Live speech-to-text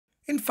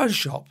In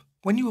Photoshop,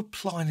 when you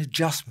apply an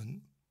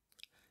adjustment,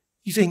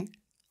 you think,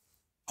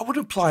 I want to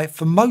apply it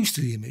for most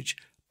of the image,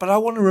 but I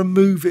want to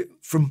remove it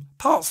from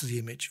parts of the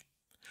image.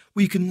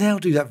 Well, you can now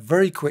do that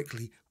very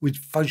quickly with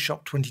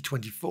Photoshop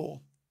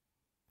 2024.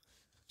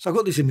 So I've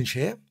got this image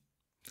here.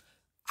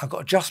 I've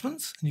got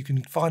adjustments, and you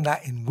can find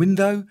that in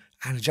Window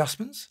and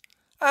Adjustments.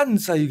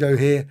 And so you go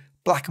here,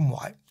 black and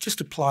white, just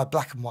apply a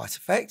black and white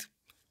effect.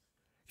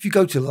 If you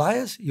go to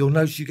Layers, you'll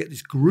notice you get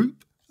this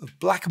group of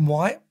black and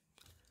white,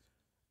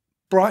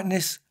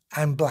 brightness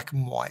and black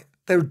and white.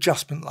 They're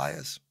adjustment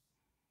layers.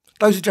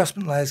 Those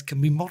adjustment layers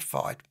can be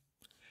modified.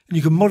 And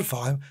you can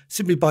modify them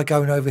simply by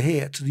going over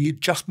here to the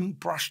Adjustment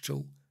Brush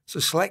tool. So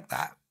select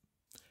that.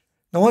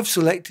 Now I've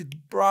selected the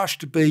brush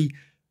to be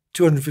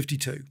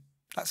 252.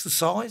 That's the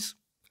size.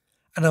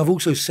 And I've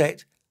also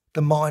set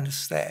the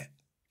minus there,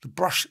 the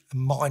brush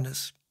and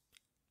minus.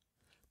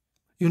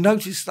 You'll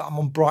notice that I'm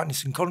on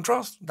brightness and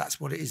contrast. That's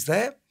what it is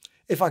there.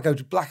 If I go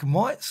to black and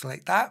white,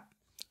 select that,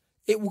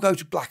 it will go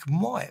to black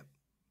and white.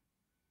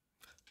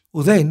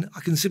 Well, then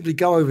I can simply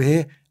go over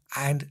here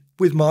and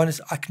with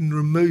minus, I can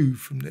remove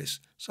from this.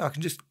 So I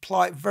can just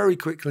apply it very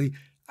quickly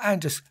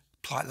and just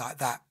apply it like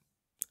that.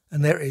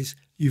 And there it is.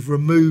 You've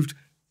removed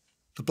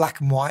the black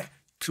and white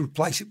to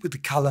replace it with the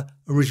colour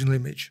original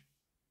image.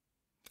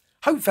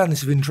 Hope you found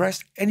this of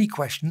interest. Any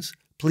questions,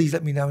 please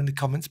let me know in the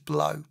comments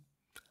below.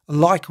 A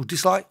like or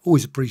dislike,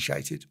 always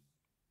appreciated.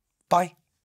 Bye.